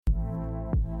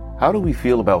How do we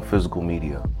feel about physical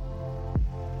media?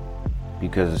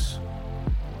 Because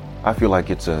I feel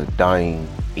like it's a dying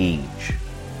age.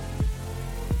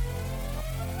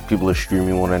 People are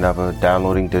streaming one another,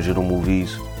 downloading digital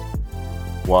movies,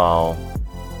 while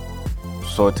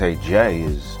Saute J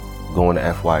is going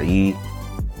to FYE,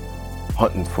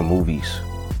 hunting for movies.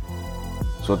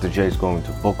 Saute J is going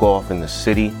to Book Off in the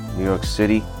city, New York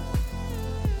City,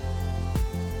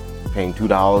 paying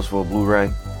 $2 for a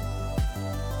Blu-ray.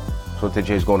 Saute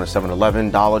J is going to 7-Eleven,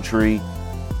 Dollar Tree.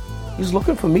 He's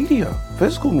looking for media,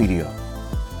 physical media.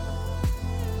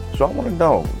 So I want to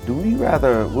know,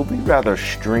 would we rather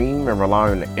stream and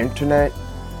rely on the internet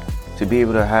to be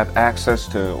able to have access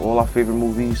to all our favorite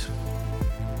movies?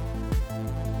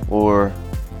 Or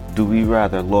do we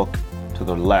rather look to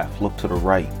the left, look to the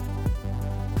right,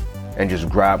 and just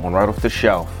grab one right off the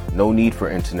shelf? No need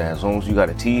for internet, as long as you got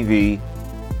a TV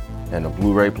and a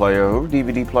Blu-ray player or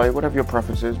DVD player, whatever your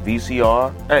preference is,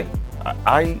 VCR. Hey,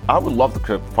 I would love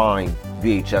to find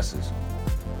VHSs.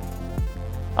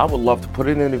 I would love to put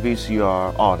it in a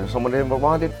VCR. Oh, there's someone in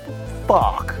rewind it?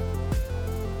 Fuck.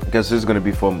 I guess this is going to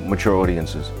be for mature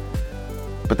audiences.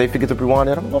 But they forget to rewind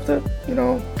it. I would love to,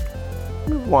 let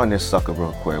me rewind this sucker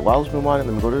real quick. While I was rewinding,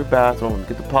 let me go to the bathroom, let me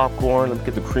get the popcorn, let me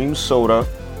get the cream soda,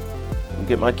 let me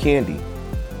get my candy.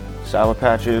 Sour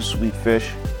Patches, sweet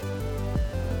fish.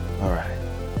 All right.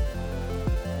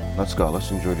 Let's go. Let's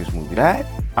enjoy this movie.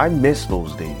 I miss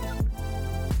those days.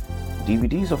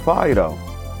 DVDs are fire, though.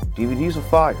 DVDs are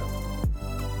fire.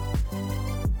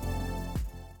 You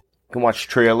can watch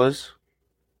trailers.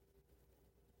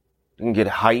 You can get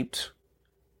hyped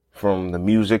from the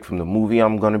music, from the movie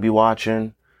I'm going to be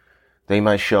watching. They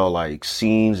might show like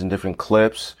scenes and different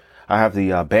clips. I have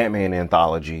the Batman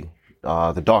anthology,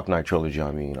 the Dark Knight trilogy,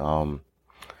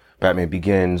 Batman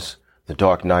Begins, The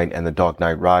Dark Knight, and The Dark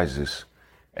Knight Rises.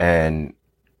 And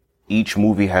each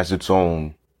movie has its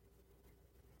own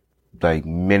like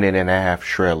minute and a half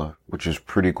trailer, which is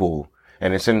pretty cool.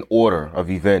 And it's in order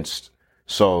of events.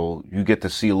 So you get to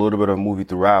see a little bit of a movie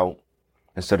throughout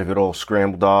instead of it all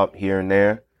scrambled up here and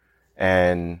there.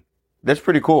 And that's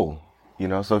pretty cool.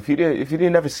 So if you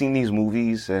didn't ever seen these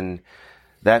movies, and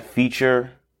that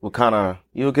feature will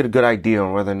you'll get a good idea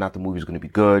on whether or not the movie's going to be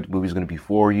good, the movie's going to be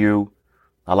for you.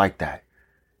 I like that.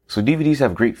 So DVDs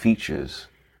have great features.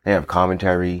 They have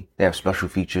commentary, they have special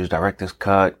features, director's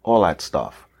cut, all that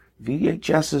stuff.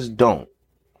 VHSs don't.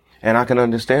 And I can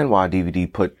understand why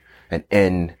DVD put an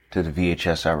end to the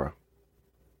VHS era.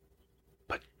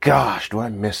 But gosh, do I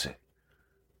miss it.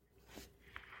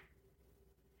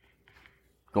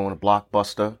 Going to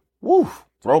Blockbuster. Woo!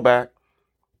 Throwback.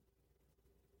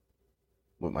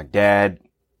 With my dad,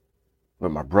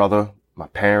 with my brother, my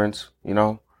parents,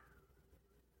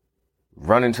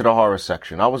 Run into the horror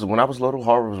section. When I was little,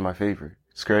 horror was my favorite.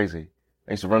 It's crazy.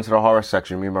 I used to run to the horror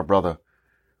section, me and my brother.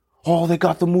 Oh, they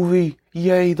got the movie.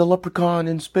 Yay, the Leprechaun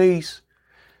in space.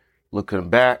 Looking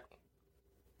back.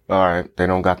 All right, they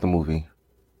don't got the movie.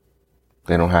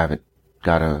 They don't have it.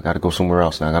 Gotta go somewhere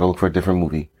else now. Gotta look for a different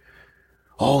movie.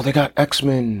 Oh, they got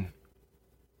X-Men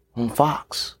on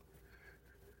Fox.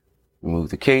 Remove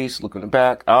the case, look in the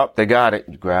back. Oh, they got it.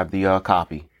 You grab the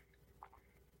copy.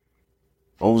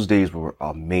 Those days were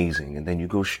amazing. And then you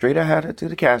go straight ahead to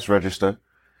the cash register,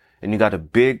 and you got a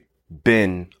big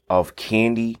bin of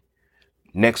candy.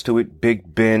 Next to it,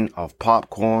 big bin of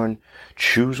popcorn.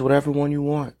 Choose whatever one you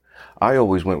want. I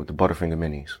always went with the Butterfinger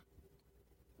Minis.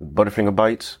 The Butterfinger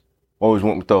Bites. Always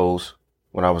went with those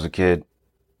when I was a kid.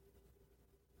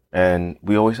 And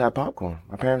we always had popcorn.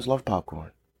 My parents loved popcorn.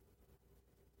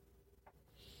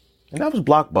 And that was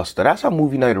Blockbuster. That's how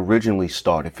movie night originally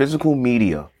started. Physical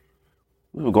media.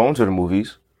 We were going to the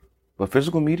movies, but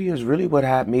physical media is really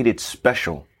what made it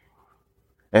special.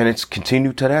 And it's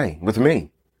continued today with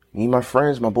me. Me, my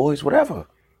friends, my boys, whatever.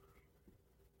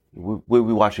 Where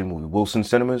we watching a movie? Wilson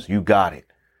Cinemas? You got it.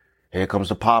 Here comes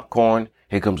the popcorn,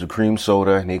 here comes the cream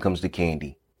soda, and here comes the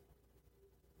candy.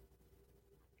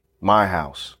 My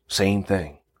house, same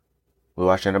thing. We're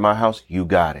watching at my house, you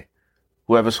got it.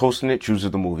 Whoever's hosting it chooses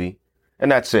the movie,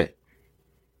 and that's it.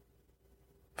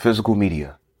 Physical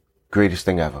media, greatest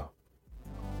thing ever.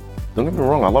 Don't get me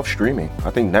wrong, I love streaming.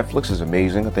 I think Netflix is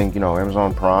amazing. I think,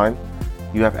 Amazon Prime,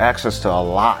 you have access to a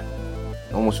lot.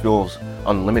 It almost feels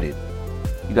unlimited.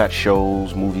 You got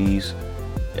shows, movies,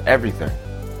 everything.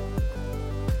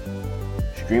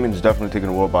 Streaming is definitely taking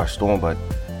the world by storm, but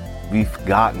we've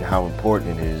forgotten how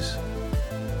important it is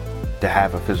to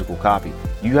have a physical copy.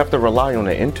 You have to rely on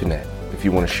the internet if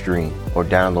you want to stream or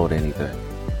download anything.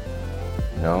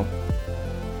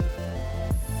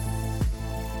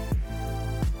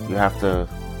 You have to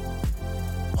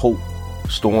hope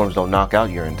storms don't knock out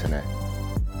your internet.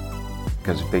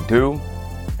 Because if they do,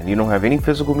 and you don't have any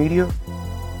physical media,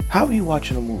 how are you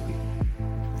watching a movie?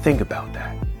 Think about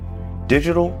that.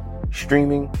 Digital,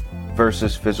 streaming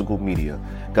versus physical media.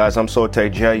 Guys, I'm Saute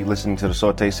J. You're listening to the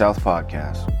Saute South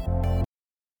podcast.